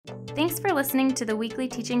Thanks for listening to the weekly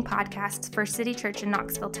teaching podcast for City Church in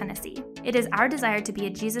Knoxville, Tennessee. It is our desire to be a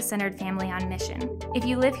Jesus-centered family on mission. If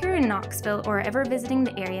you live here in Knoxville or are ever visiting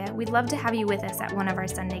the area, we'd love to have you with us at one of our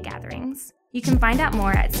Sunday gatherings. You can find out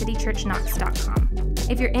more at citychurchknox.com.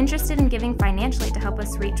 If you're interested in giving financially to help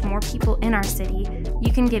us reach more people in our city,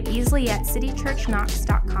 you can give easily at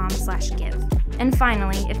citychurchknox.com/give. And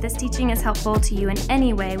finally, if this teaching is helpful to you in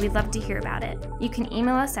any way, we'd love to hear about it. You can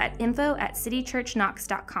email us at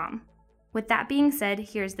info@citychurchknox.com. With that being said,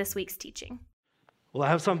 here's this week's teaching. Well, I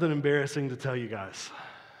have something embarrassing to tell you guys.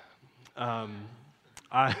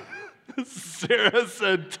 Sarah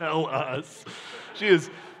said, tell us. She is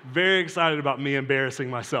very excited about me embarrassing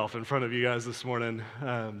myself in front of you guys this morning.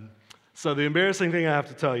 So the embarrassing thing I have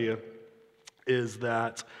to tell you is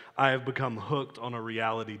that I have become hooked on a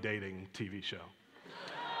reality dating TV show.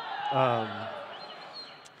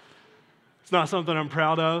 It's not something I'm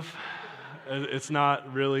proud of. It's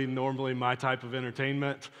not really normally my type of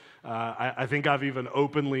entertainment. I think I've even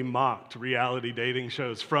openly mocked reality dating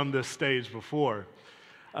shows from this stage before.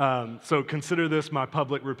 So consider this my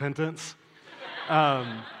public repentance.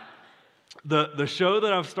 The show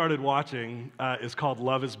that I've started watching is called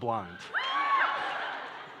Love is Blind.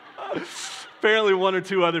 Apparently one or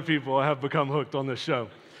two other people have become hooked on this show.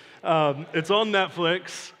 It's on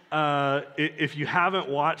Netflix. If you haven't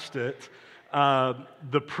watched it,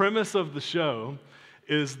 the premise of the show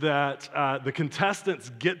is that the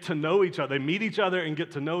contestants get to know each other. They meet each other and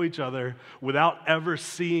get to know each other without ever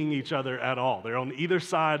seeing each other at all. They're on either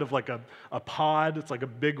side of like a pod. It's like a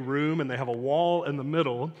big room, and they have a wall in the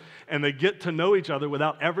middle, and they get to know each other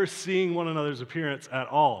without ever seeing one another's appearance at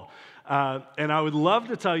all. And I would love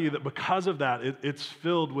to tell you that because of that, it's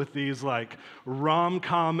filled with these like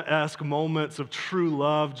rom-com-esque moments of true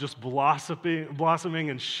love just blossoming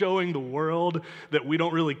and showing the world that we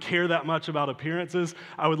don't really care that much about appearances.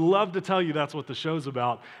 I would love to tell you that's what the show's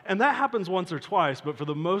about. And that happens once or twice, but for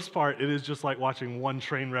the most part, it is just like watching one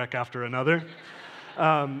train wreck after another.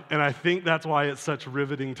 And I think that's why it's such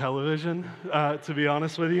riveting television, to be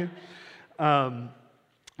honest with you.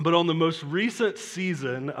 But on the most recent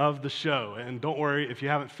season of the show, and don't worry, if you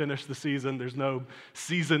haven't finished the season, there's no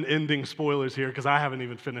season-ending spoilers here, because I haven't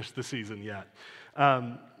even finished the season yet.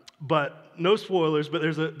 But no spoilers, but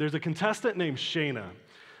there's a contestant named Shayna.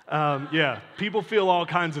 Yeah, people feel all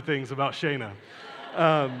kinds of things about Shayna.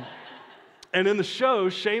 And in the show,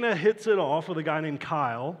 Shayna hits it off with a guy named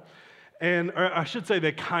Kyle, or I should say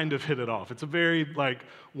they kind of hit it off. It's a very, like,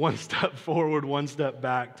 one step forward, one step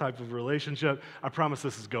back type of relationship. I promise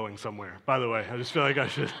this is going somewhere, by the way. I just feel like I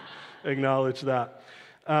should acknowledge that.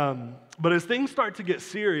 But as things start to get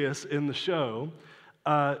serious in the show,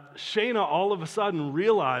 Shayna all of a sudden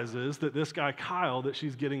realizes that this guy, Kyle, that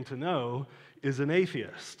she's getting to know, is an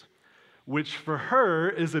atheist, which for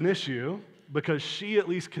her is an issue because she at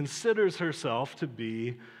least considers herself to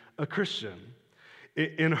be a Christian.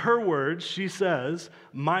 In her words, she says,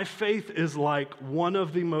 "My faith is like one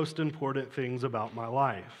of the most important things about my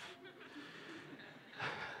life."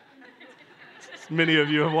 Many of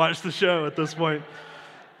you have watched the show at this point.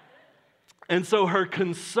 And so her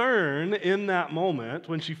concern in that moment,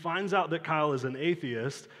 when she finds out that Kyle is an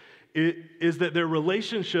atheist, is that their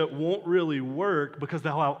relationship won't really work because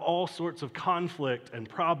they'll have all sorts of conflict and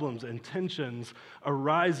problems and tensions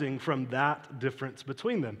arising from that difference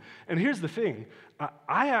between them. And here's the thing.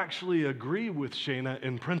 I actually agree with Shayna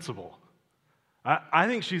in principle. I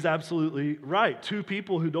think she's absolutely right. Two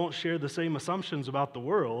people who don't share the same assumptions about the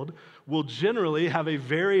world will generally have a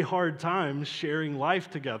very hard time sharing life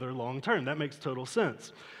together long term. That makes total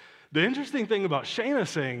sense. The interesting thing about Shayna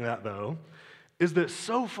saying that, though, is that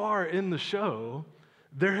so far in the show,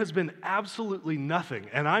 there has been absolutely nothing,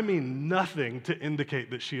 and I mean nothing, to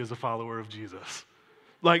indicate that she is a follower of Jesus.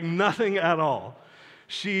 Like nothing at all.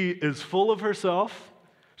 She is full of herself.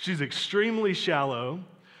 She's extremely shallow.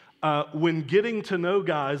 When getting to know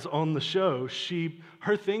guys on the show,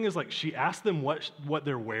 her thing is like she asks them what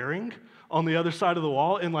they're wearing on the other side of the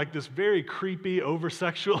wall in like this very creepy,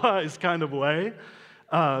 over-sexualized kind of way.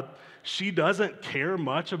 She doesn't care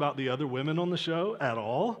much about the other women on the show at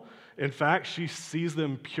all. In fact, she sees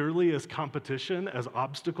them purely as competition, as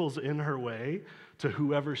obstacles in her way to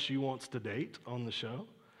whoever she wants to date on the show.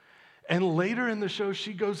 And later in the show,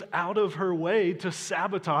 she goes out of her way to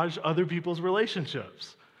sabotage other people's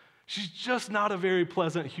relationships. She's just not a very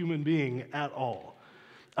pleasant human being at all.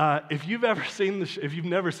 If you've never seen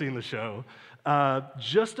the show,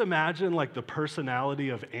 just imagine like the personality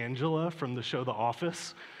of Angela from the show The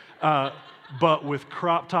Office, but with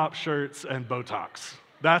crop top shirts and Botox.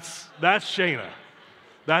 That's Shayna.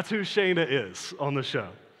 That's who Shayna is on the show.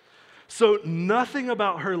 So nothing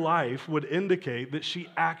about her life would indicate that she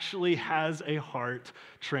actually has a heart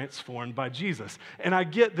transformed by Jesus. And I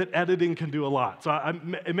get that editing can do a lot. So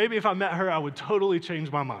maybe if I met her, I would totally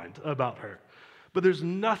change my mind about her. But there's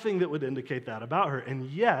nothing that would indicate that about her.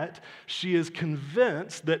 And yet, she is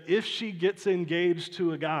convinced that if she gets engaged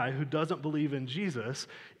to a guy who doesn't believe in Jesus,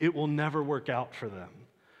 it will never work out for them.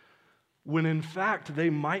 When in fact, they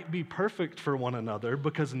might be perfect for one another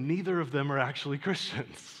because neither of them are actually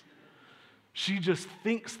Christians. She just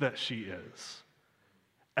thinks that she is.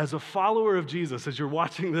 As a follower of Jesus, as you're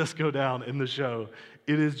watching this go down in the show,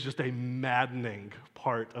 it is just a maddening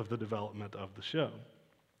part of the development of the show.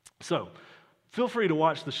 So, feel free to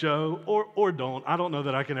watch the show or don't. I don't know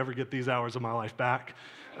that I can ever get these hours of my life back.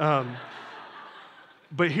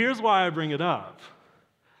 But here's why I bring it up.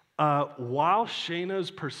 While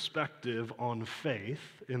Shayna's perspective on faith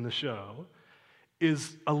in the show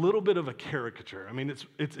is a little bit of a caricature. I mean,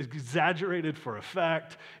 it's exaggerated for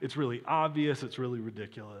effect. It's really obvious. It's really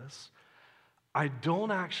ridiculous. I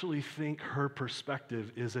don't actually think her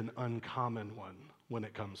perspective is an uncommon one when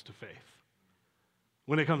it comes to faith,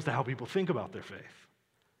 when it comes to how people think about their faith.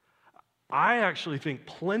 I actually think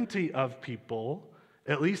plenty of people,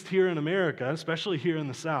 at least here in America, especially here in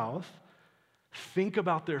the South, think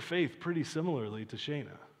about their faith pretty similarly to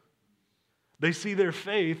Shayna. They see their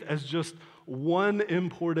faith as just one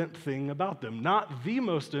important thing about them. Not the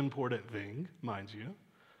most important thing, mind you,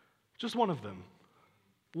 just one of them.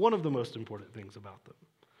 One of the most important things about them.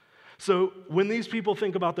 So when these people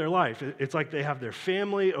think about their life, it's like they have their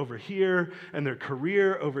family over here, and their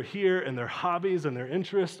career over here, and their hobbies and their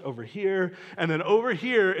interests over here, and then over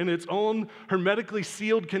here in its own hermetically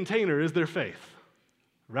sealed container is their faith.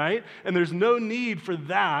 Right? And there's no need for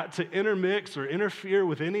that to intermix or interfere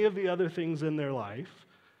with any of the other things in their life.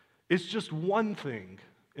 It's just one thing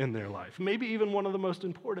in their life, maybe even one of the most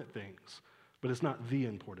important things, but it's not the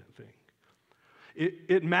important thing.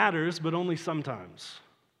 It matters, but only sometimes.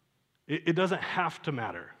 It doesn't have to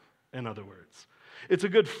matter, in other words. It's a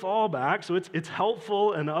good fallback, so it's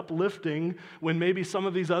helpful and uplifting when maybe some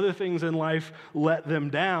of these other things in life let them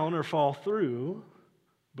down or fall through.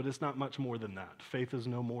 But it's not much more than that. Faith is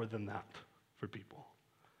no more than that for people.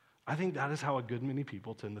 I think that is how a good many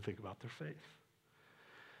people tend to think about their faith.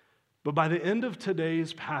 But by the end of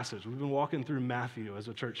today's passage, we've been walking through Matthew as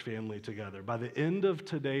a church family together. By the end of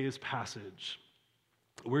today's passage,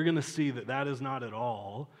 we're going to see that that is not at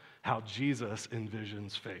all how Jesus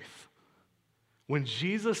envisions faith. When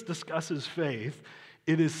Jesus discusses faith,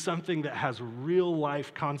 it is something that has real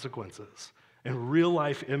life consequences and real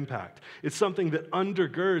life impact. It's something that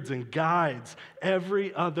undergirds and guides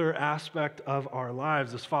every other aspect of our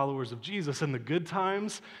lives as followers of Jesus, in the good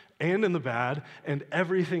times and in the bad and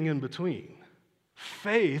everything in between.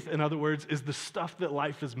 Faith, in other words, is the stuff that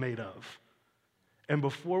life is made of. And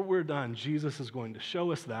before we're done, Jesus is going to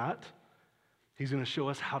show us that. He's going to show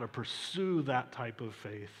us how to pursue that type of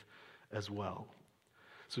faith as well.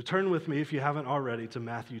 So turn with me, if you haven't already, to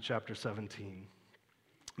Matthew chapter 17.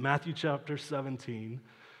 Matthew chapter 17,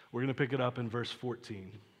 we're going to pick it up in verse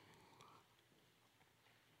 14.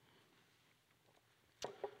 You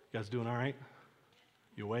guys doing all right?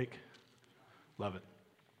 You awake? Love it.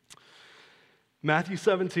 Matthew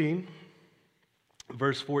 17,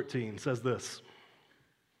 verse 14 says this.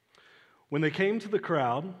 When they came to the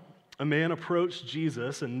crowd, a man approached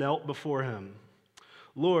Jesus and knelt before him.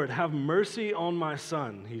 "Lord, have mercy on my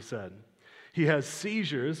son," he said. "He has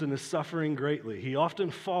seizures and is suffering greatly. He often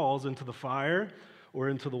falls into the fire or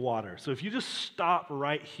into the water." So if you just stop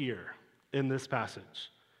right here in this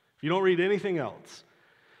passage, if you don't read anything else,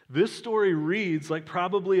 this story reads like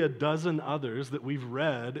probably a dozen others that we've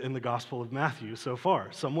read in the Gospel of Matthew so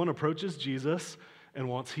far. Someone approaches Jesus and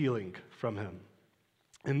wants healing from him.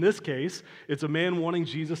 In this case, it's a man wanting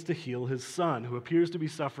Jesus to heal his son, who appears to be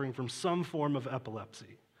suffering from some form of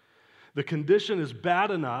epilepsy. The condition is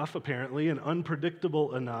bad enough, apparently, and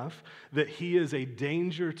unpredictable enough that he is a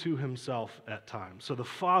danger to himself at times. So the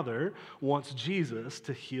father wants Jesus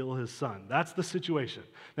to heal his son. That's the situation.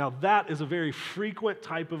 Now, that is a very frequent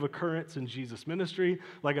type of occurrence in Jesus' ministry.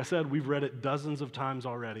 Like I said, we've read it dozens of times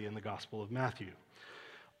already in the Gospel of Matthew.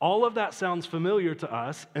 All of that sounds familiar to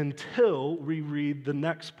us until we read the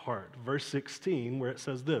next part, verse 16, where it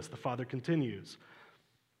says this. The father continues,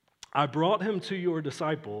 "I brought him to your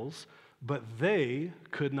disciples, but they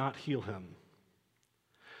could not heal him."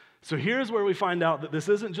 So here's where we find out that this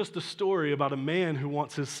isn't just a story about a man who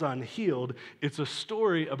wants his son healed. It's a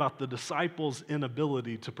story about the disciples'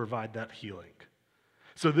 inability to provide that healing.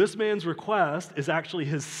 So this man's request is actually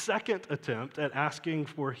his second attempt at asking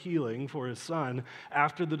for healing for his son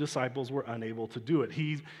after the disciples were unable to do it.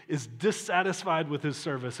 He is dissatisfied with his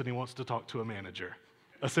service and he wants to talk to a manager,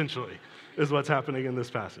 essentially, is what's happening in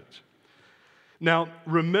this passage. Now,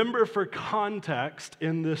 remember for context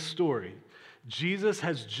in this story, Jesus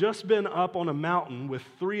has just been up on a mountain with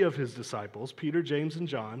three of his disciples, Peter, James, and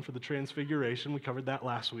John, for the transfiguration. We covered that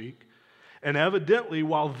last week. And evidently,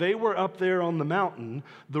 while they were up there on the mountain,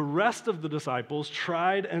 the rest of the disciples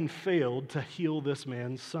tried and failed to heal this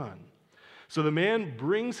man's son. So the man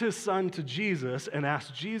brings his son to Jesus and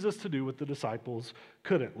asks Jesus to do what the disciples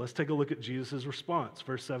couldn't. Let's take a look at Jesus' response,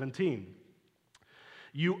 verse 17.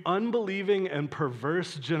 "You unbelieving and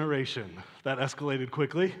perverse generation." That escalated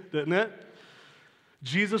quickly, didn't it?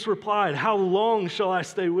 Jesus replied, "How long shall I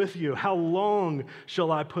stay with you? How long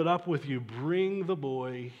shall I put up with you? Bring the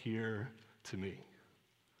boy here to me."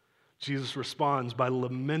 Jesus responds by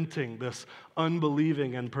lamenting this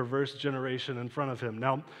unbelieving and perverse generation in front of him.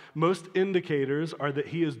 Now, most indicators are that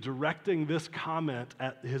he is directing this comment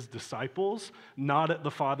at his disciples, not at the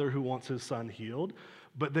father who wants his son healed,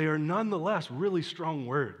 but they are nonetheless really strong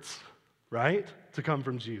words, right, to come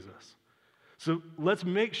from Jesus. So let's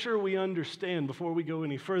make sure we understand before we go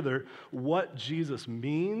any further what Jesus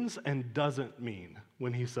means and doesn't mean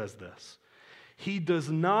when he says this. He does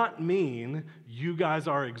not mean you guys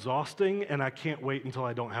are exhausting and I can't wait until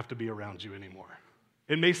I don't have to be around you anymore.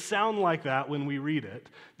 It may sound like that when we read it.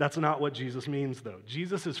 That's not what Jesus means, though.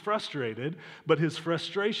 Jesus is frustrated, but his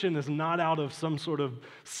frustration is not out of some sort of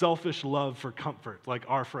selfish love for comfort, like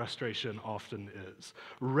our frustration often is.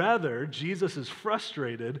 Rather, Jesus is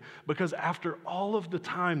frustrated because after all of the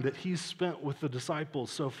time that he's spent with the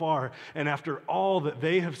disciples so far, and after all that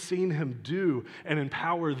they have seen him do and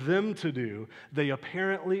empower them to do, they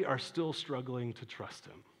apparently are still struggling to trust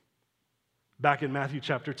him. Back in Matthew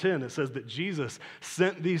chapter 10, it says that Jesus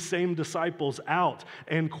sent these same disciples out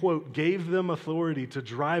and, quote, gave them authority to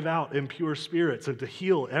drive out impure spirits and to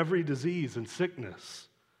heal every disease and sickness.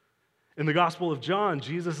 In the Gospel of John,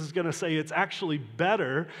 Jesus is going to say it's actually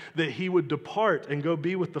better that he would depart and go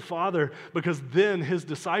be with the Father because then his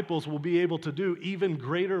disciples will be able to do even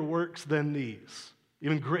greater works than these,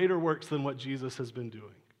 even greater works than what Jesus has been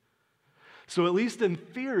doing. So at least in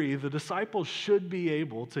theory, the disciples should be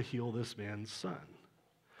able to heal this man's son.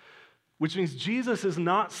 Which means Jesus is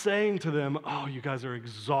not saying to them, "Oh, you guys are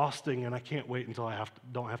exhausting and I can't wait until I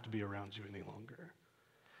don't have to be around you any longer."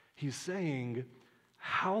 He's saying,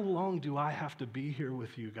 "How long do I have to be here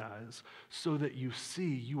with you guys so that you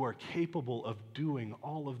see you are capable of doing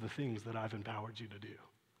all of the things that I've empowered you to do?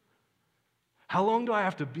 How long do I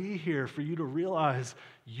have to be here for you to realize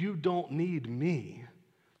you don't need me?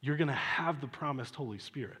 You're going to have the promised Holy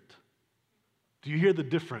Spirit." Do you hear the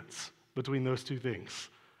difference between those two things?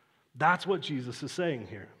 That's what Jesus is saying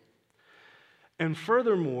here. And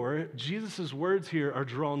furthermore, Jesus' words here are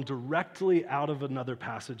drawn directly out of another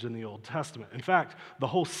passage in the Old Testament. In fact, the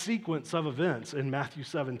whole sequence of events in Matthew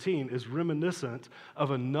 17 is reminiscent of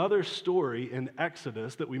another story in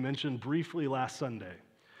Exodus that we mentioned briefly last Sunday.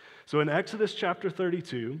 So in Exodus chapter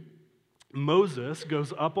 32, Moses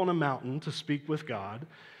goes up on a mountain to speak with God,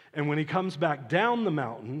 and when he comes back down the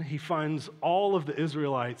mountain, he finds all of the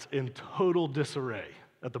Israelites in total disarray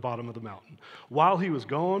at the bottom of the mountain. While he was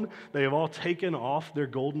gone, they have all taken off their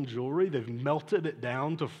golden jewelry. They've melted it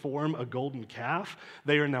down to form a golden calf.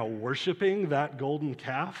 They are now worshiping that golden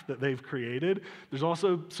calf that they've created. There's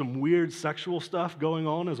also some weird sexual stuff going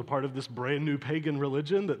on as a part of this brand new pagan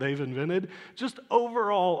religion that they've invented. Just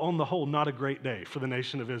overall, on the whole, not a great day for the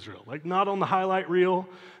nation of Israel. Like, not on the highlight reel,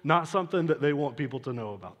 not something that they want people to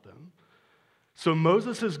know about them. So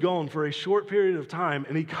Moses is gone for a short period of time,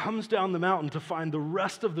 and he comes down the mountain to find the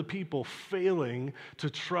rest of the people failing to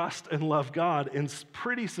trust and love God in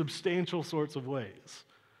pretty substantial sorts of ways.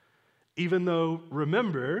 Even though,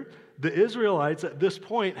 remember, the Israelites at this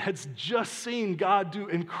point had just seen God do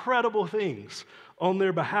incredible things on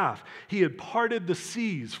their behalf. He had parted the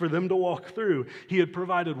seas for them to walk through. He had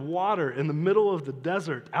provided water in the middle of the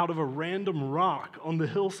desert out of a random rock on the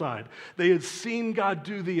hillside. They had seen God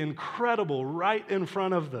do the incredible right in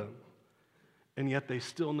front of them. And yet they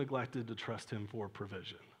still neglected to trust him for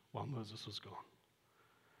provision while Moses was gone.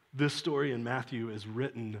 This story in Matthew is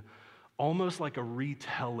written almost like a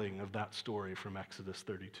retelling of that story from Exodus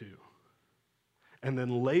 32. And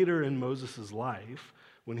then later in Moses' life,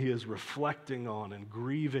 when he is reflecting on and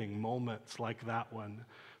grieving moments like that one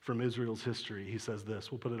from Israel's history, he says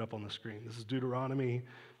this. We'll put it up on the screen. This is Deuteronomy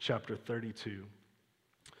chapter 32.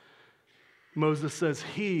 Moses says,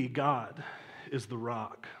 "He, God, is the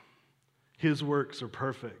rock. His works are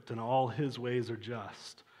perfect, and all his ways are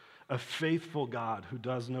just. A faithful God who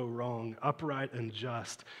does no wrong, upright and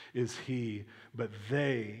just is he, but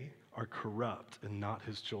they are corrupt and not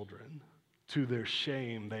his children. To their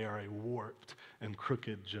shame, they are a warped and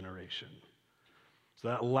crooked generation. So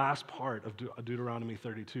that last part of Deuteronomy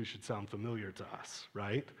 32 should sound familiar to us,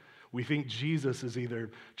 right? We think Jesus is either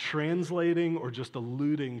translating or just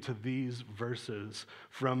alluding to these verses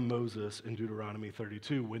from Moses in Deuteronomy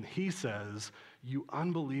 32 when he says, "You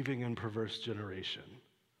unbelieving and perverse generation,"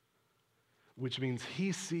 which means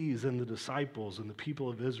he sees in the disciples and the people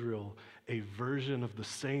of Israel a version of the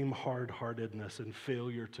same hard-heartedness and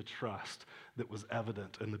failure to trust that was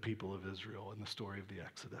evident in the people of Israel in the story of the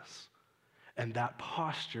Exodus. And that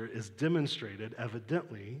posture is demonstrated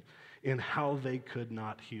evidently in how they could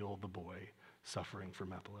not heal the boy suffering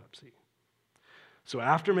from epilepsy. So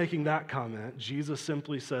after making that comment, Jesus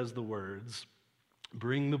simply says the words,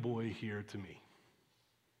 "Bring the boy here to me."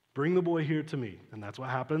 Bring the boy here to me. And that's what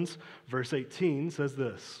happens. Verse 18 says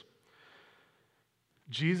this,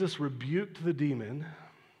 Jesus rebuked the demon,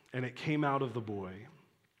 and it came out of the boy,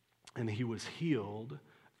 and he was healed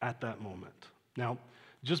at that moment. Now,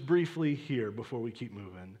 just briefly here before we keep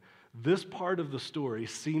moving, this part of the story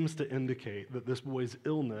seems to indicate that this boy's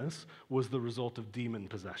illness was the result of demon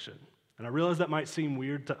possession. And I realize that might seem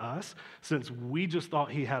weird to us since we just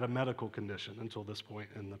thought he had a medical condition until this point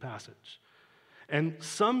in the passage. And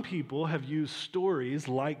some people have used stories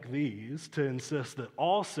like these to insist that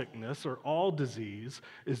all sickness or all disease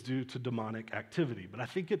is due to demonic activity. But I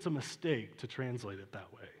think it's a mistake to translate it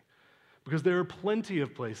that way. Because there are plenty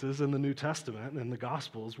of places in the New Testament and the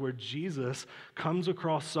Gospels where Jesus comes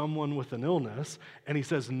across someone with an illness and he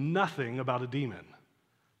says nothing about a demon.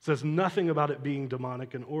 Says nothing about it being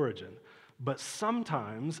demonic in origin. But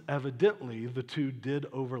sometimes, evidently, the two did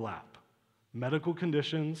overlap. Medical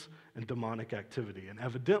conditions and demonic activity. And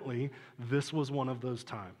evidently, this was one of those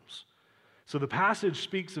times. So the passage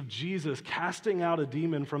speaks of Jesus casting out a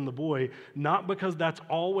demon from the boy, not because that's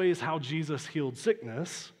always how Jesus healed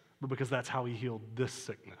sickness, but because that's how he healed this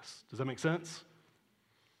sickness. Does that make sense?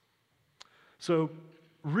 So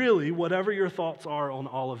really, whatever your thoughts are on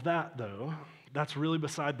all of that, though, that's really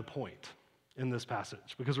beside the point in this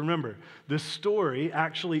passage. Because remember, this story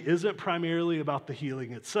actually isn't primarily about the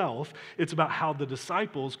healing itself. It's about how the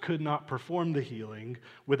disciples could not perform the healing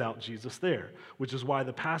without Jesus there, which is why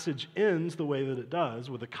the passage ends the way that it does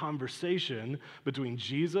with a conversation between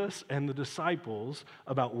Jesus and the disciples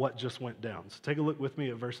about what just went down. So take a look with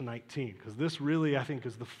me at verse 19, because this really, I think,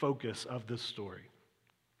 is the focus of this story.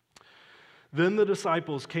 Then the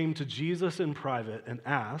disciples came to Jesus in private and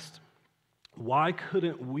asked, "Why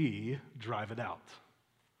couldn't we drive it out?"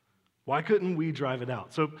 Why couldn't we drive it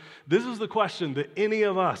out? So this is the question that any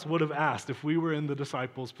of us would have asked if we were in the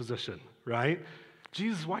disciples' position, right?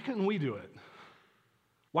 Jesus, why couldn't we do it?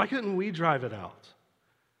 Why couldn't we drive it out?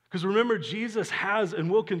 Because remember, Jesus has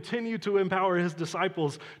and will continue to empower his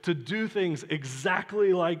disciples to do things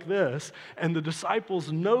exactly like this, and the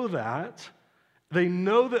disciples know that. They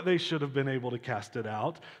know that they should have been able to cast it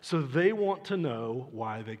out, so they want to know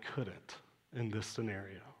why they couldn't in this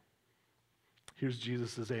scenario. Here's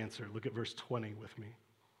Jesus' answer. Look at verse 20 with me.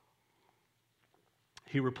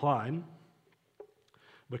 He replied,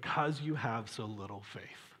 "Because you have so little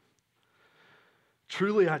faith.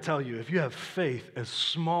 Truly I tell you, if you have faith as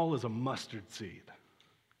small as a mustard seed,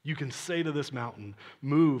 you can say to this mountain,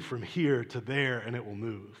 'Move from here to there,' and it will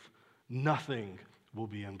move. Nothing will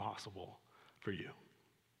be impossible for you."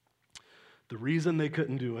 The reason they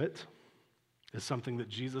couldn't do it is something that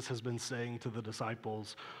Jesus has been saying to the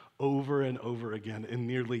disciples over and over again in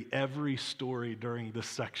nearly every story during this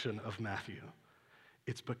section of Matthew.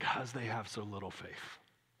 It's because they have so little faith.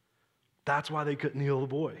 That's why they couldn't heal the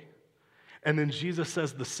boy. And then Jesus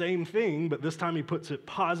says the same thing, but this time he puts it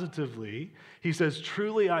positively. He says,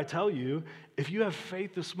 "Truly I tell you, if you have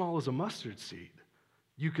faith as small as a mustard seed,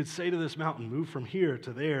 you could say to this mountain, 'Move from here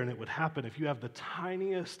to there,' and it would happen. If you have the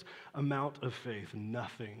tiniest amount of faith,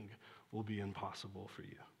 nothing will be impossible for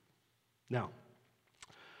you." Now,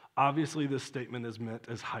 obviously this statement is meant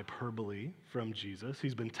as hyperbole from Jesus.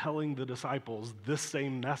 He's been telling the disciples this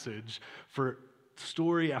same message for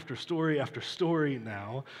story after story after story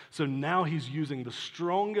now. So now he's using the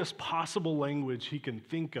strongest possible language he can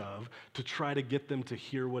think of to try to get them to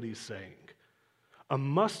hear what he's saying. A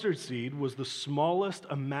mustard seed was the smallest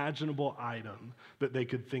imaginable item that they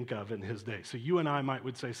could think of in his day. So you and I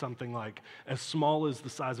would say something like as small as the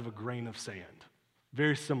size of a grain of sand.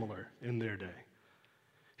 Very similar in their day.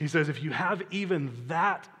 He says, if you have even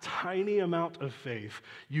that tiny amount of faith,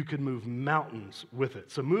 you can move mountains with it.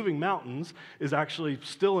 So moving mountains is actually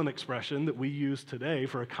still an expression that we use today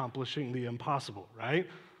for accomplishing the impossible, right?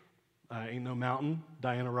 Ain't no mountain,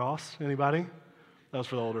 Diana Ross, anybody? That was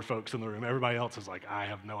for the older folks in the room. Everybody else is like, I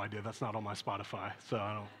have no idea. That's not on my Spotify, so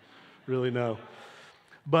I don't really know.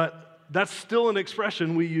 But that's still an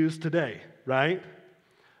expression we use today, right?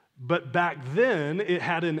 But back then, it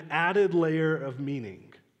had an added layer of meaning.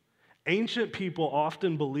 Ancient people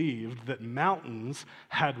often believed that mountains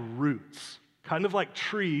had roots, kind of like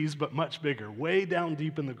trees, but much bigger, way down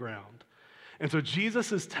deep in the ground. And so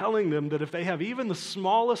Jesus is telling them that if they have even the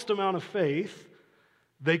smallest amount of faith,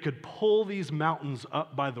 they could pull these mountains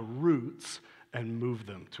up by the roots and move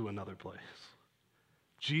them to another place.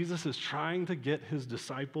 Jesus is trying to get his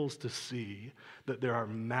disciples to see that there are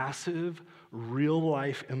massive,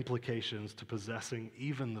 real-life implications to possessing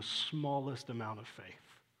even the smallest amount of faith.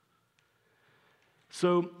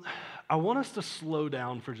 So I want us to slow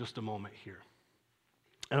down for just a moment here.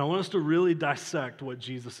 And I want us to really dissect what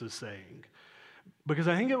Jesus is saying. Because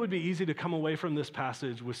I think it would be easy to come away from this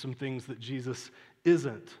passage with some things that Jesus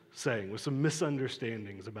isn't saying, with some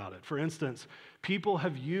misunderstandings about it. For instance, people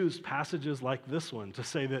have used passages like this one to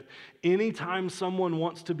say that anytime someone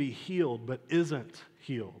wants to be healed but isn't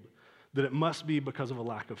healed, that it must be because of a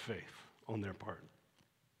lack of faith on their part.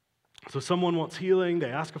 So someone wants healing, they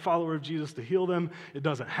ask a follower of Jesus to heal them, it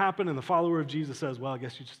doesn't happen, and the follower of Jesus says, well, I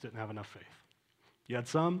guess you just didn't have enough faith. You had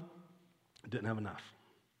some, didn't have enough.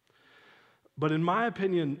 But in my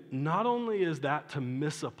opinion, not only is that to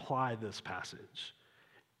misapply this passage,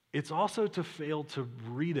 it's also to fail to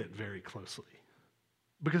read it very closely.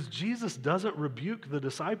 Because Jesus doesn't rebuke the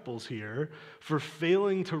disciples here for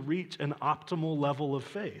failing to reach an optimal level of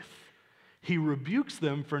faith. He rebukes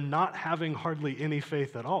them for not having hardly any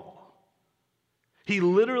faith at all. He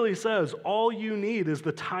literally says, all you need is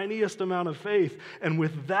the tiniest amount of faith, and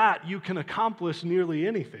with that, you can accomplish nearly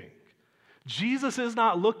anything. Jesus is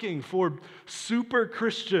not looking for super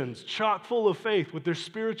Christians chock full of faith with their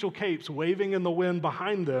spiritual capes waving in the wind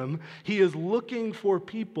behind them. He is looking for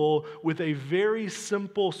people with a very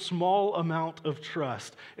simple, small amount of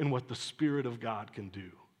trust in what the Spirit of God can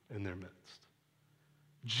do in their midst.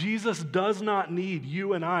 Jesus does not need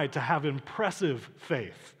you and I to have impressive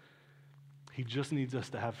faith. He just needs us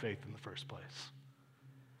to have faith in the first place.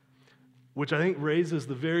 Which I think raises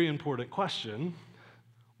the very important question,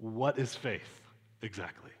 what is faith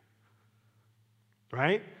exactly?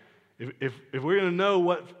 Right? If we're going to know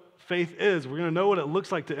what faith is, we're going to know what it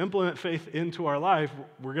looks like to implement faith into our life,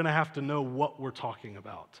 we're going to have to know what we're talking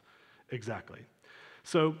about exactly.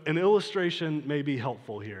 So an illustration may be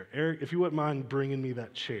helpful here. Eric, if you wouldn't mind bringing me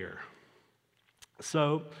that chair.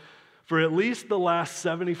 So for at least the last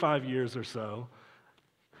 75 years or so,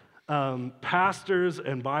 pastors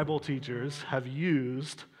and Bible teachers have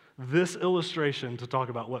used this illustration to talk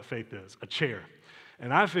about what faith is, a chair.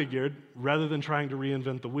 And I figured, rather than trying to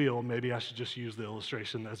reinvent the wheel, maybe I should just use the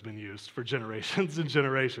illustration that's been used for generations and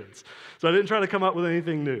generations. So I didn't try to come up with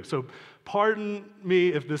anything new. So pardon me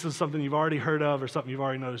if this is something you've already heard of or something you've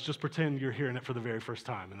already noticed. Just pretend you're hearing it for the very first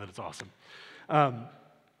time and that it's awesome.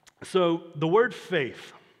 So the word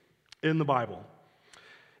faith in the Bible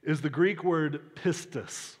is the Greek word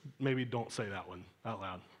pistis. Maybe don't say that one out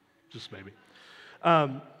loud, just maybe.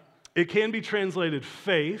 It can be translated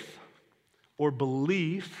faith or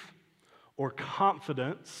belief or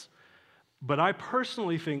confidence, but I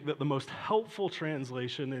personally think that the most helpful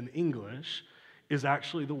translation in English is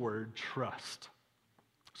actually the word trust.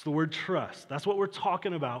 It's the word trust. That's what we're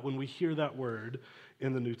talking about when we hear that word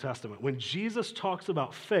in the New Testament. When Jesus talks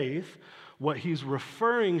about faith, what he's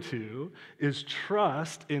referring to is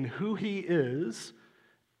trust in who he is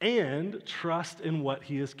and trust in what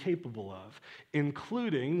he is capable of,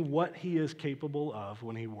 including what he is capable of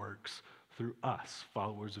when he works through us,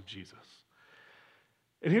 followers of Jesus.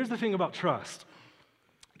 And here's the thing about trust.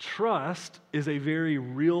 Trust is a very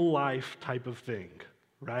real-life type of thing,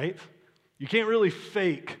 right? You can't really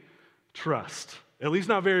fake trust, at least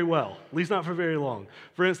not very well, at least not for very long.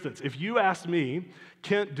 For instance, if you asked me,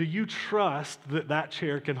 Kent, do you trust that that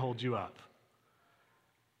chair can hold you up?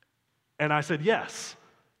 And I said, yes.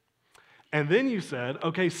 And then you said,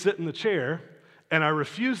 okay, sit in the chair, and I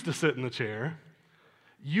refused to sit in the chair,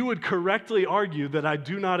 you would correctly argue that I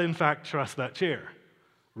do not, in fact, trust that chair,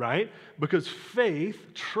 right? Because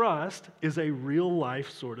faith, trust, is a real-life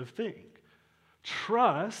sort of thing.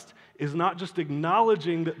 Trust is not just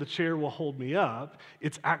acknowledging that the chair will hold me up,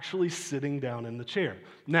 it's actually sitting down in the chair.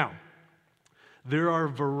 Now, there are a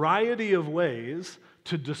variety of ways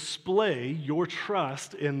to display your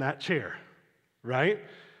trust in that chair, right?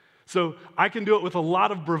 So I can do it with a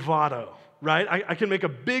lot of bravado, right? I can make a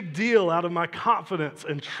big deal out of my confidence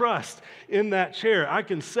and trust in that chair. I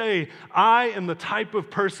can say, I am the type of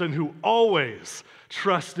person who always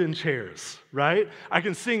trusts in chairs, right? I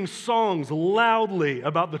can sing songs loudly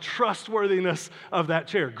about the trustworthiness of that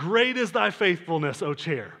chair. Great is thy faithfulness, O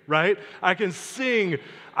chair, right? I can sing,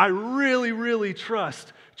 I really, really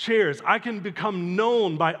trust chairs. I can become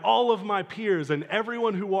known by all of my peers and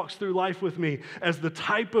everyone who walks through life with me as the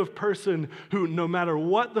type of person who, no matter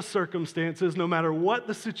what the circumstances, no matter what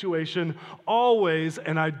the situation, always,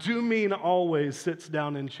 and I do mean always, sits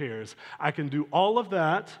down in chairs. I can do all of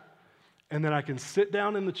that, and then I can sit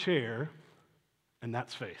down in the chair, and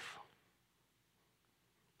that's faith.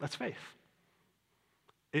 That's faith.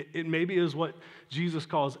 It maybe is what Jesus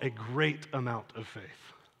calls a great amount of faith.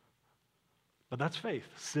 But that's faith,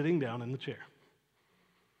 sitting down in the chair.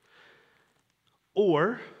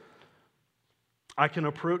 Or I can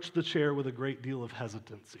approach the chair with a great deal of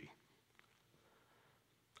hesitancy.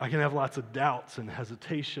 I can have lots of doubts and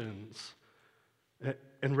hesitations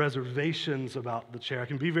and reservations about the chair. I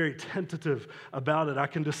can be very tentative about it. I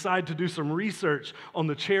can decide to do some research on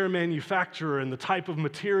the chair manufacturer and the type of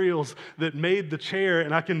materials that made the chair,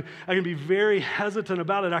 and I can be very hesitant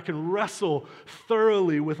about it. I can wrestle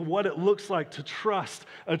thoroughly with what it looks like to trust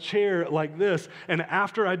a chair like this. And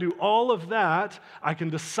after I do all of that, I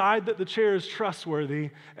can decide that the chair is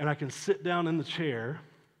trustworthy, and I can sit down in the chair.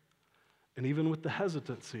 And even with the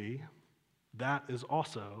hesitancy, that is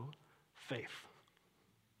also faith.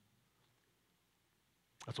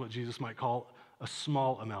 That's what Jesus might call a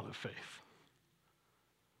small amount of faith.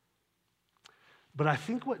 But I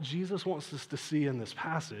think what Jesus wants us to see in this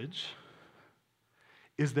passage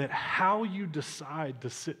is that how you decide to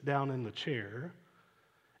sit down in the chair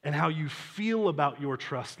and how you feel about your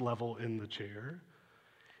trust level in the chair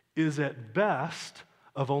is at best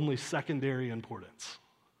of only secondary importance.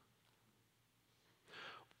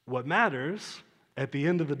 What matters at the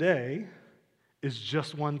end of the day is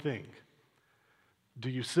just one thing. Do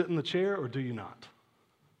you sit in the chair or do you not?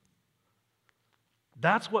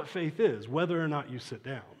 That's what faith is, whether or not you sit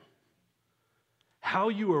down. How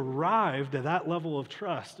you arrived at that level of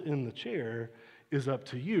trust in the chair is up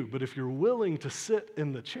to you. But if you're willing to sit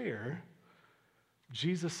in the chair,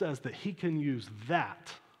 Jesus says that he can use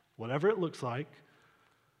that, whatever it looks like,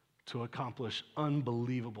 to accomplish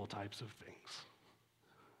unbelievable types of things.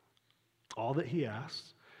 All that he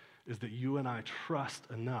asks is that you and I trust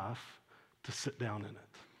enough to sit down in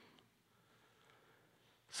it.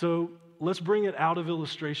 So let's bring it out of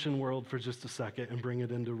illustration world for just a second and bring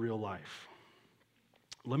it into real life.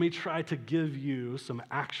 Let me try to give you some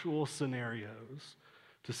actual scenarios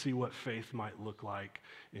to see what faith might look like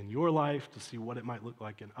in your life, to see what it might look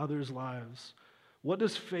like in others' lives. What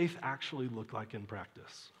does faith actually look like in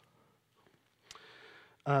practice?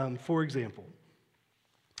 For example,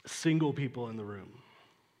 single people in the room.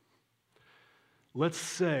 Let's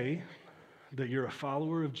say that you're a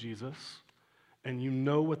follower of Jesus and you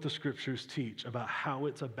know what the scriptures teach about how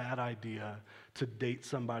it's a bad idea to date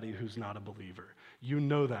somebody who's not a believer. You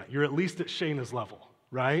know that. You're at least at Shayna's level,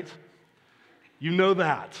 right? You know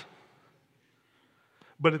that.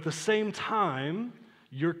 But at the same time,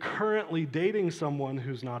 you're currently dating someone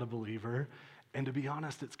who's not a believer, and to be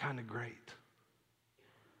honest, it's kind of great.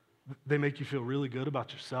 They make you feel really good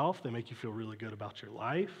about yourself. They make you feel really good about your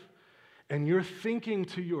life. And you're thinking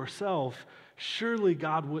to yourself, surely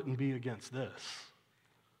God wouldn't be against this.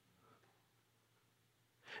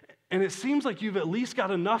 And it seems like you've at least got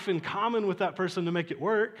enough in common with that person to make it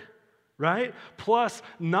work, right? Plus,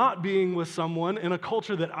 not being with someone in a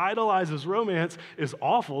culture that idolizes romance is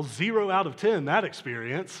awful. 0 out of 10, that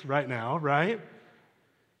experience right now, right?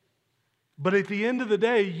 But at the end of the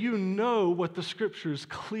day, you know what the scriptures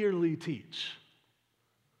clearly teach.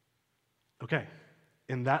 Okay.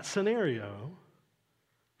 In that scenario,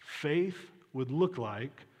 faith would look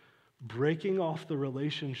like breaking off the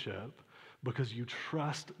relationship because you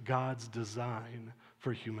trust God's design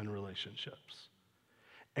for human relationships.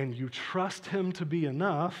 And you trust him to be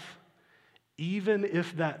enough, even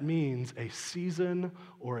if that means a season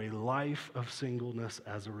or a life of singleness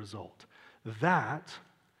as a result. That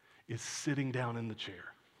is sitting down in the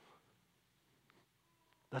chair.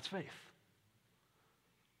 That's faith.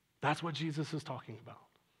 That's what Jesus is talking about.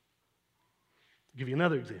 I'll give you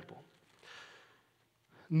another example.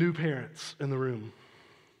 New parents in the room.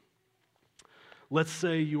 Let's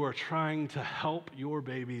say you are trying to help your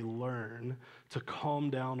baby learn to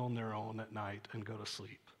calm down on their own at night and go to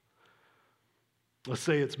sleep. Let's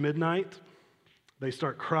say it's midnight. They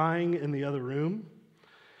start crying in the other room,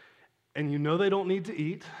 and you know they don't need to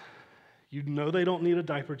eat. You know they don't need a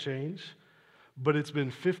diaper change, but it's been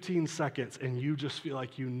 15 seconds and you just feel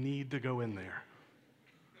like you need to go in there.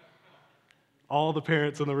 All the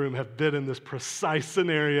parents in the room have been in this precise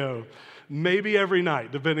scenario, maybe every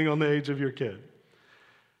night, depending on the age of your kid.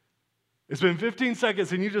 It's been 15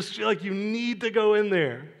 seconds and you just feel like you need to go in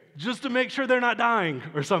there just to make sure they're not dying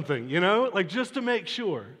or something, like just to make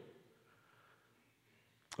sure.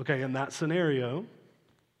 Okay, in that scenario,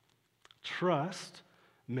 trust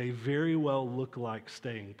may very well look like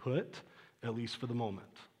staying put, at least for the moment.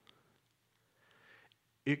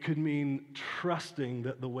 It could mean trusting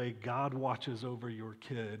that the way God watches over your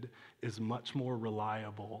kid is much more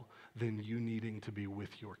reliable than you needing to be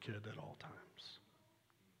with your kid at all times.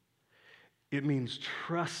 It means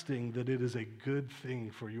trusting that it is a good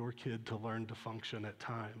thing for your kid to learn to function at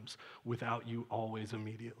times without you always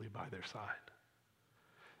immediately by their side.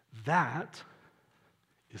 That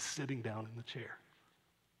is sitting down in the chair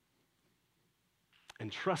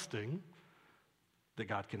and trusting that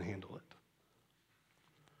God can handle it.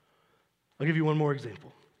 I'll give you one more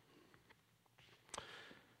example.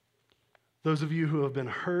 Those of you who have been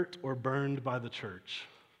hurt or burned by the church,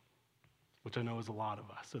 which I know is a lot of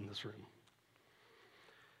us in this room.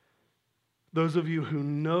 Those of you who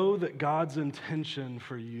know that God's intention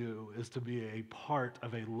for you is to be a part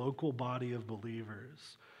of a local body of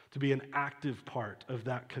believers, to be an active part of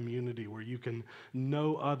that community where you can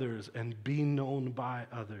know others and be known by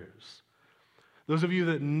others. Those of you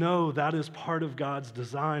that know that is part of God's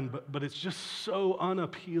design, but it's just so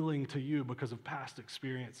unappealing to you because of past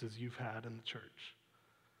experiences you've had in the church.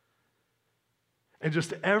 And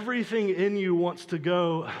just everything in you wants to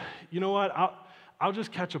go, you know what, I'll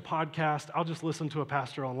just catch a podcast, I'll just listen to a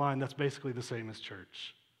pastor online. That's basically the same as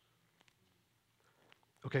church.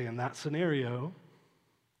 Okay, in that scenario,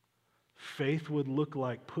 faith would look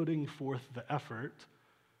like putting forth the effort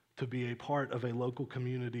to be a part of a local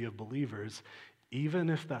community of believers, even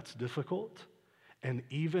if that's difficult, and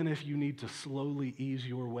even if you need to slowly ease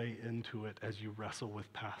your way into it as you wrestle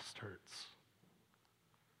with past hurts.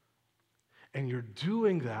 And you're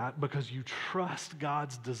doing that because you trust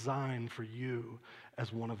God's design for you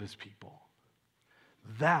as one of his people.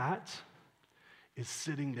 That is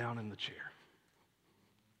sitting down in the chair.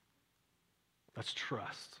 That's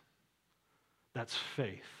trust. That's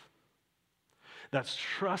faith. That's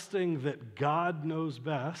trusting that God knows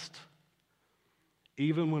best,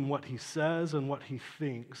 even when what he says and what he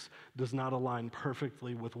thinks does not align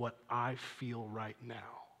perfectly with what I feel right now.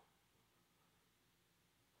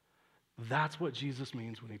 That's what Jesus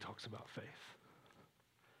means when he talks about faith.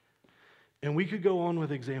 And we could go on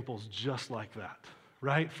with examples just like that,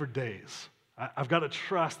 right? For days. I've got to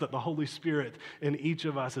trust that the Holy Spirit in each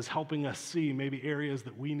of us is helping us see maybe areas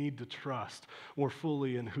that we need to trust more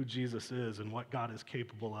fully in who Jesus is and what God is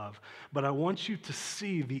capable of. But I want you to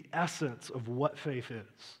see the essence of what faith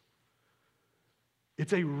is.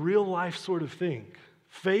 It's a real life sort of thing.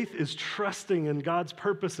 Faith is trusting in God's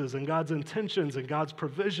purposes and God's intentions and God's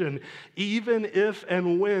provision, even if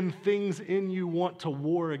and when things in you want to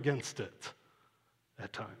war against it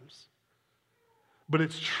at times. But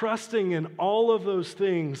it's trusting in all of those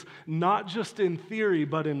things, not just in theory,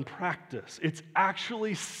 but in practice. It's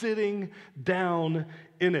actually sitting down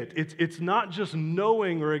in it. It's not just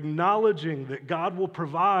knowing or acknowledging that God will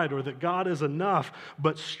provide or that God is enough,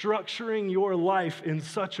 but structuring your life in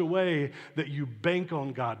such a way that you bank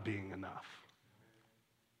on God being enough.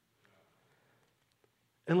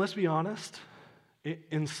 And let's be honest,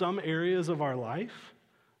 in some areas of our life,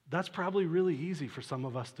 that's probably really easy for some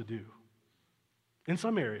of us to do. In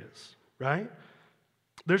some areas, right?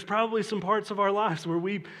 There's probably some parts of our lives where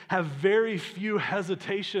we have very few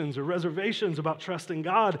hesitations or reservations about trusting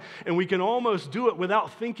God, and we can almost do it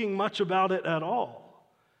without thinking much about it at all.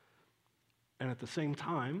 And at the same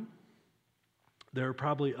time, there are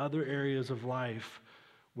probably other areas of life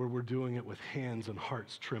where we're doing it with hands and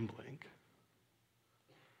hearts trembling.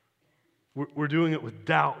 We're doing it with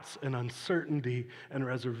doubts and uncertainty and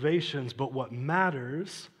reservations, but what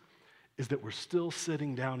matters is that we're still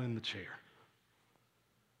sitting down in the chair.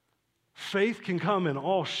 Faith can come in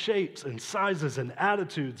all shapes and sizes and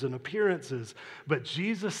attitudes and appearances, but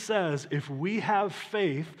Jesus says if we have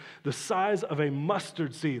faith the size of a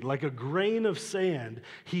mustard seed, like a grain of sand,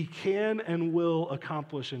 he can and will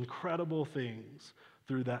accomplish incredible things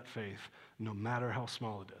through that faith, no matter how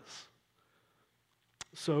small it is.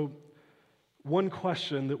 So, one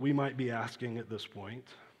question that we might be asking at this point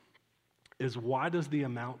is, why does the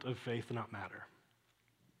amount of faith not matter?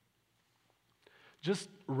 Just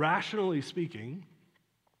rationally speaking,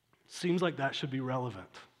 seems like that should be relevant,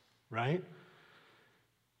 right?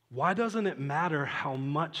 Why doesn't it matter how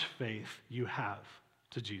much faith you have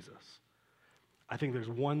to Jesus? I think there's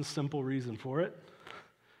one simple reason for it.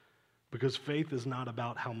 Because faith is not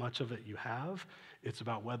about how much of it you have, it's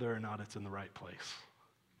about whether or not it's in the right place.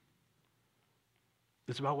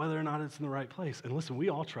 It's about whether or not it's in the right place. And listen, we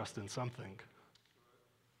all trust in something.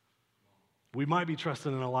 We might be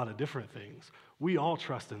trusting in a lot of different things. We all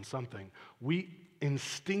trust in something. We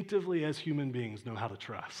instinctively, as human beings, know how to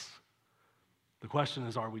trust. The question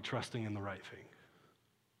is, are we trusting in the right thing?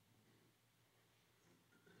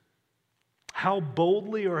 How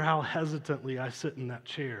boldly or how hesitantly I sit in that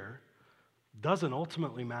chair doesn't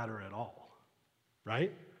ultimately matter at all,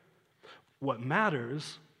 right? What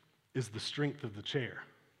matters is the strength of the chair.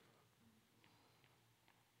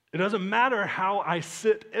 It doesn't matter how I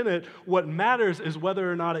sit in it. What matters is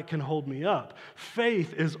whether or not it can hold me up.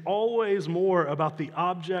 Faith is always more about the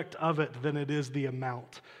object of it than it is the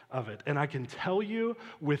amount of it. And I can tell you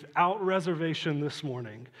without reservation this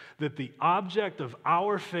morning that the object of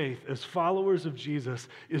our faith as followers of Jesus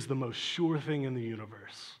is the most sure thing in the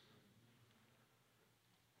universe.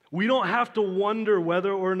 We don't have to wonder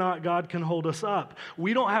whether or not God can hold us up.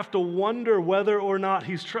 We don't have to wonder whether or not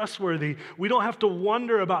he's trustworthy. We don't have to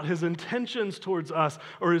wonder about his intentions towards us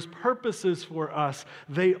or his purposes for us.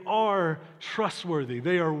 They are trustworthy.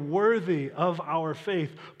 They are worthy of our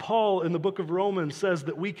faith. Paul in the book of Romans says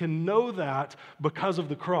that we can know that because of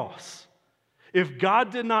the cross. If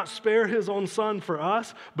God did not spare his own son for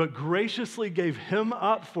us, but graciously gave him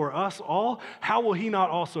up for us all, how will he not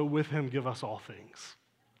also with him give us all things?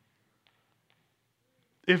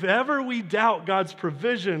 If ever we doubt God's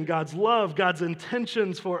provision, God's love, God's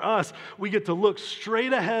intentions for us, we get to look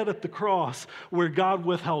straight ahead at the cross where God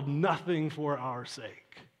withheld nothing for our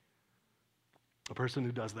sake. A person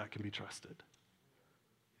who does that can be trusted.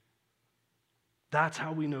 That's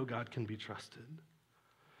how we know God can be trusted.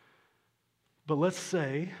 But let's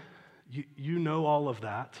say you know all of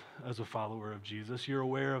that as a follower of Jesus. You're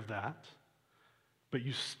aware of that, but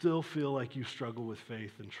you still feel like you struggle with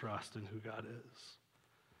faith and trust in who God is.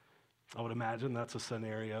 I would imagine that's a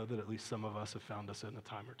scenario that at least some of us have found us in a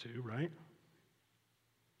time or two, right?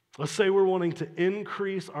 Let's say we're wanting to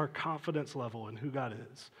increase our confidence level in who God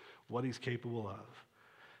is, what he's capable of.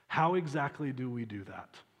 How exactly do we do that?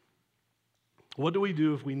 What do we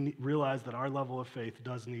do if we realize that our level of faith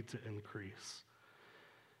does need to increase?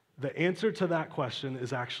 The answer to that question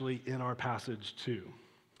is actually in our passage too,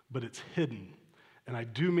 but it's hidden. And I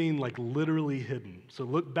do mean like literally hidden. So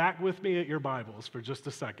look back with me at your Bibles for just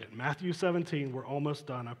a second. Matthew 17, we're almost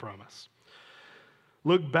done, I promise.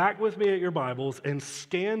 Look back with me at your Bibles and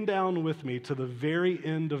scan down with me to the very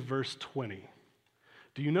end of verse 20.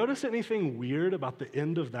 Do you notice anything weird about the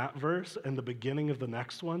end of that verse and the beginning of the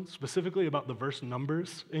next one, specifically about the verse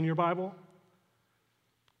numbers in your Bible?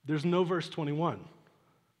 There's no verse 21.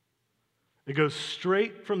 It goes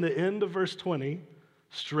straight from the end of verse 20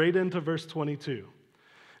 straight into verse 22.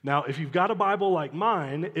 Now, if you've got a Bible like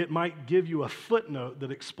mine, it might give you a footnote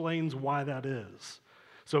that explains why that is.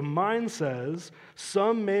 So mine says,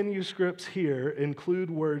 some manuscripts here include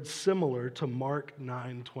words similar to Mark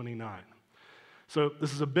 9:29. So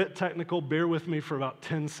this is a bit technical. Bear with me for about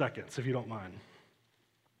 10 seconds, if you don't mind.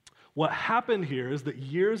 What happened here is that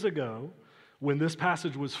years ago, when this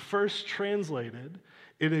passage was first translated,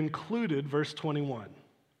 it included verse 21.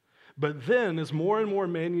 But then, as more and more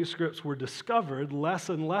manuscripts were discovered, less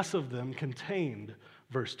and less of them contained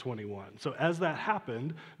verse 21. So as that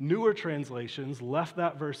happened, newer translations left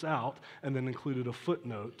that verse out and then included a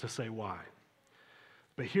footnote to say why.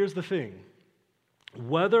 But here's the thing.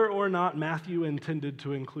 Whether or not Matthew intended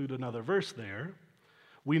to include another verse there,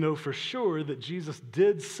 we know for sure that Jesus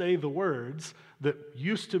did say the words that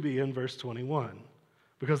used to be in verse 21.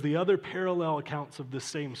 Because the other parallel accounts of this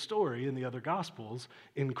same story in the other Gospels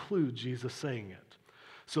include Jesus saying it.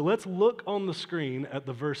 So let's look on the screen at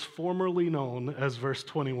the verse formerly known as verse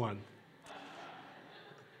 21.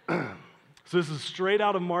 So this is straight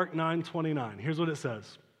out of Mark 9:29. Here's what it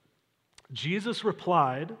says. Jesus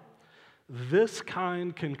replied, "This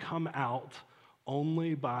kind can come out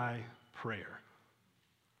only by prayer."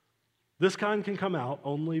 This kind can come out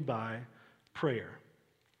only by prayer.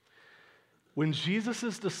 When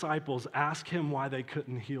Jesus' disciples ask him why they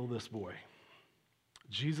couldn't heal this boy,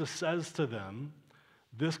 Jesus says to them,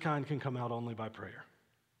 this kind can come out only by prayer.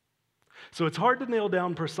 So it's hard to nail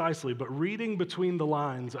down precisely, but reading between the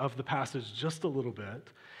lines of the passage just a little bit,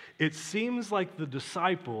 it seems like the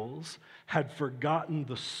disciples had forgotten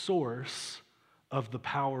the source of the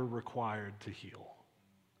power required to heal.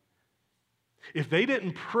 If they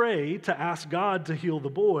didn't pray to ask God to heal the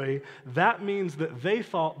boy, that means that they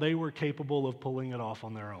thought they were capable of pulling it off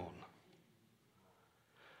on their own.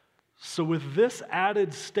 So with this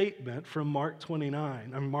added statement from Mark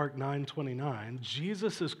 9:29,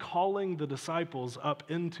 Jesus is calling the disciples up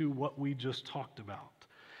into what we just talked about.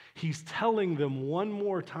 He's telling them one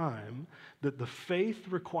more time that the faith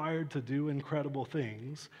required to do incredible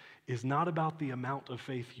things is not about the amount of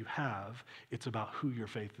faith you have, it's about who your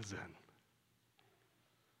faith is in.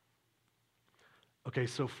 Okay,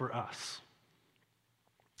 so for us,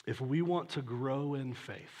 if we want to grow in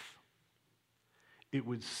faith, it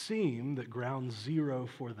would seem that ground zero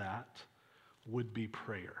for that would be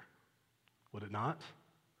prayer. Would it not?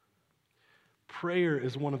 Prayer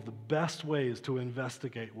is one of the best ways to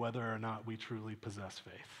investigate whether or not we truly possess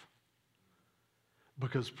faith.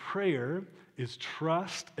 Because prayer is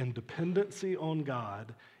trust and dependency on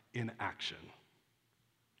God in action,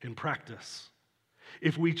 in practice.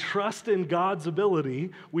 If we trust in God's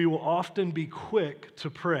ability, we will often be quick to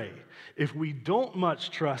pray. If we don't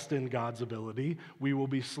much trust in God's ability, we will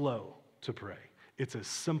be slow to pray. It's as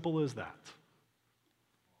simple as that.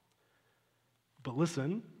 But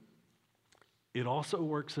listen, it also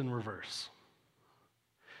works in reverse.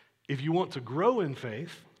 If you want to grow in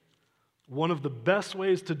faith, one of the best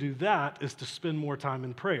ways to do that is to spend more time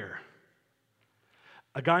in prayer.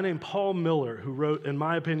 A guy named Paul Miller, who wrote, in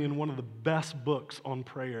my opinion, one of the best books on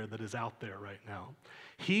prayer that is out there right now,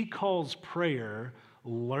 he calls prayer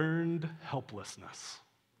learned helplessness.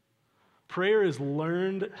 Prayer is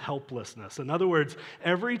learned helplessness. In other words,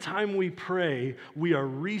 every time we pray, we are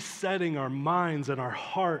resetting our minds and our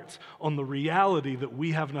hearts on the reality that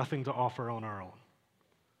we have nothing to offer on our own.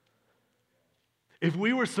 If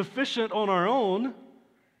we were sufficient on our own,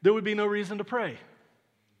 there would be no reason to pray.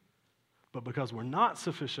 But because we're not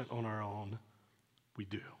sufficient on our own, we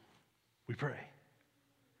do. We pray.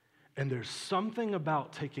 And there's something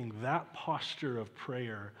about taking that posture of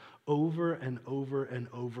prayer over and over and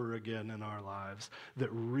over again in our lives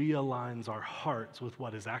that realigns our hearts with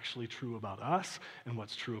what is actually true about us and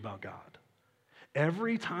what's true about God.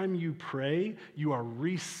 Every time you pray, you are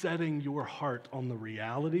resetting your heart on the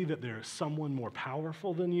reality that there is someone more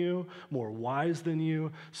powerful than you, more wise than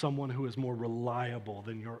you, someone who is more reliable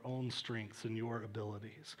than your own strengths and your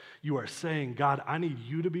abilities. You are saying, God, I need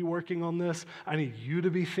you to be working on this. I need you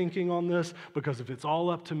to be thinking on this, because if it's all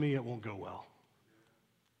up to me, it won't go well.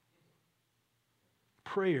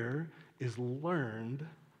 Prayer is learned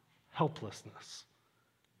helplessness.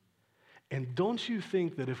 And don't you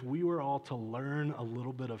think that if we were all to learn a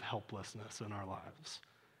little bit of helplessness in our lives,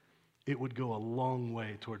 it would go a long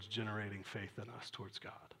way towards generating faith in us towards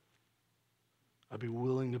God? I'd be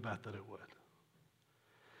willing to bet that it would.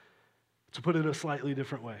 To put it a slightly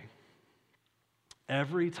different way,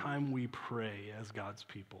 every time we pray as God's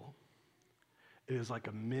people, it is like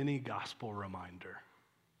a mini gospel reminder.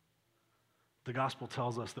 The gospel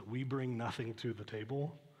tells us that we bring nothing to the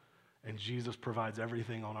table, and Jesus provides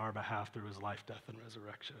everything on our behalf through his life, death, and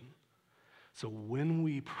resurrection. So when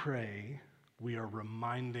we pray, we are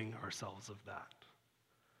reminding ourselves of that.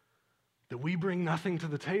 That we bring nothing to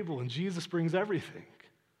the table and Jesus brings everything.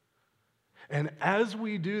 And as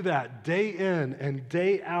we do that day in and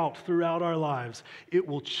day out throughout our lives, it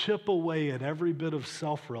will chip away at every bit of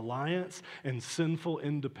self-reliance and sinful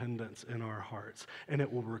independence in our hearts. And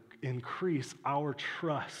it will increase our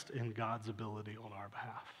trust in God's ability on our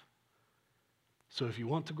behalf. So if you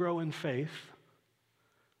want to grow in faith,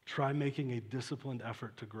 try making a disciplined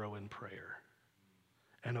effort to grow in prayer.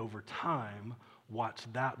 And over time, watch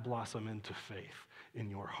that blossom into faith in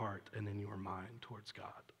your heart and in your mind towards God.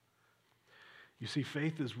 You see,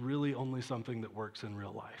 faith is really only something that works in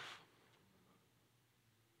real life.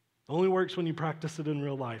 It only works when you practice it in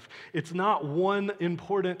real life. It's not one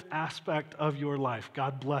important aspect of your life.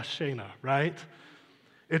 God bless Shayna, right?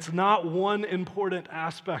 It's not one important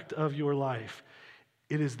aspect of your life.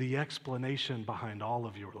 It is the explanation behind all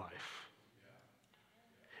of your life.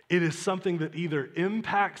 It is something that either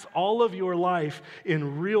impacts all of your life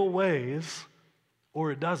in real ways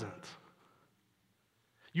or it doesn't.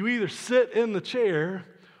 You either sit in the chair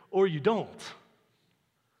or you don't.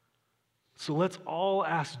 So let's all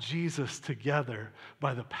ask Jesus together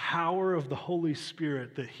by the power of the Holy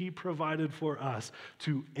Spirit that he provided for us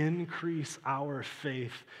to increase our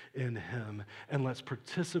faith in him. And let's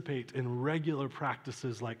participate in regular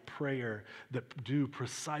practices like prayer that do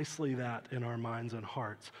precisely that in our minds and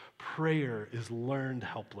hearts. Prayer is learned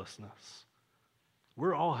helplessness.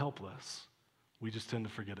 We're all helpless. We just tend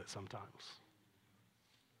to forget it sometimes.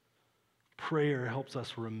 Prayer helps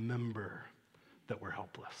us remember that we're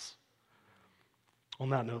helpless. On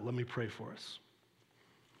that note, let me pray for us.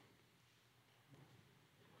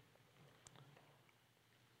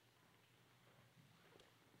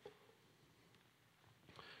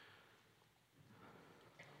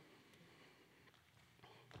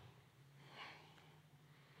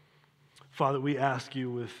 Father, we ask you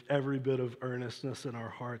with every bit of earnestness in our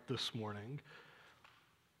heart this morning,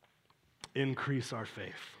 increase our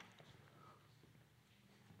faith.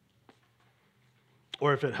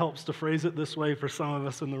 Or if it helps to phrase it this way for some of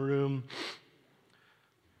us in the room,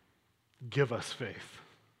 give us faith.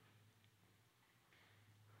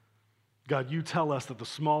 God, you tell us that the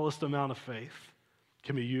smallest amount of faith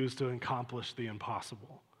can be used to accomplish the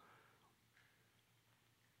impossible.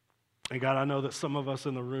 And God, I know that some of us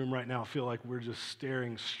in the room right now feel like we're just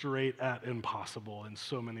staring straight at impossible in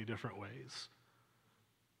so many different ways.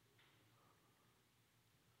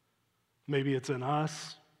 Maybe it's in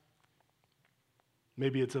us.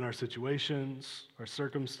 Maybe it's in our situations, our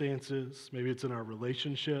circumstances. Maybe it's in our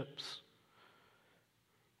relationships.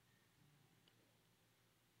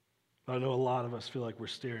 I know a lot of us feel like we're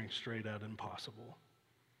staring straight at impossible.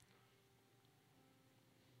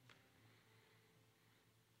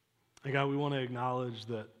 And God, we want to acknowledge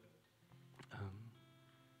that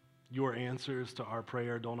your answers to our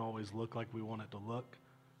prayer don't always look like we want it to look.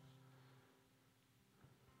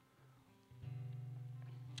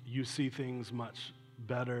 You see things much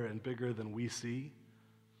better and bigger than we see.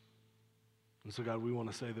 And so, God, we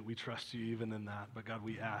want to say that we trust you even in that. But, God,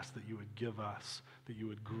 we ask that you would give us, that you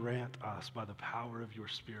would grant us by the power of your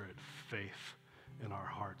Spirit faith in our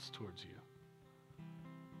hearts towards you.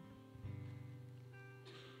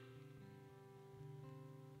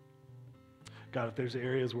 God, if there's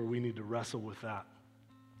areas where we need to wrestle with that,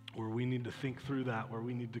 where we need to think through that, where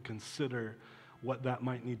we need to consider what that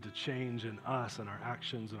might need to change in us and our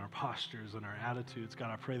actions and our postures and our attitudes, God,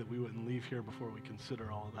 I pray that we wouldn't leave here before we consider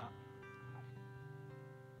all of that.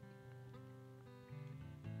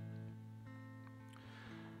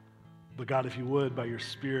 But God, if you would, by your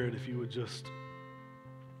Spirit, if you would just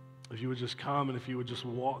come and if you would just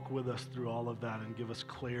walk with us through all of that and give us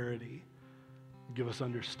clarity, give us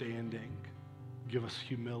understanding, give us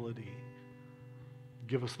humility,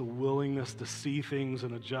 give us the willingness to see things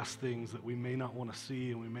and adjust things that we may not want to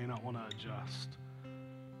see and we may not want to adjust.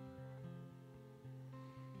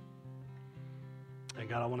 And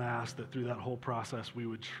God, I want to ask that through that whole process, we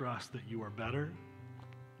would trust that you are better,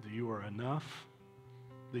 that you are enough,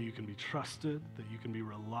 that you can be trusted, that you can be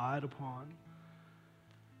relied upon.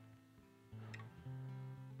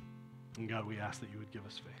 And God, we ask that you would give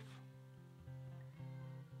us faith.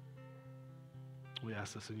 We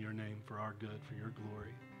ask this in your name for our good, for your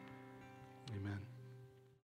glory. Amen.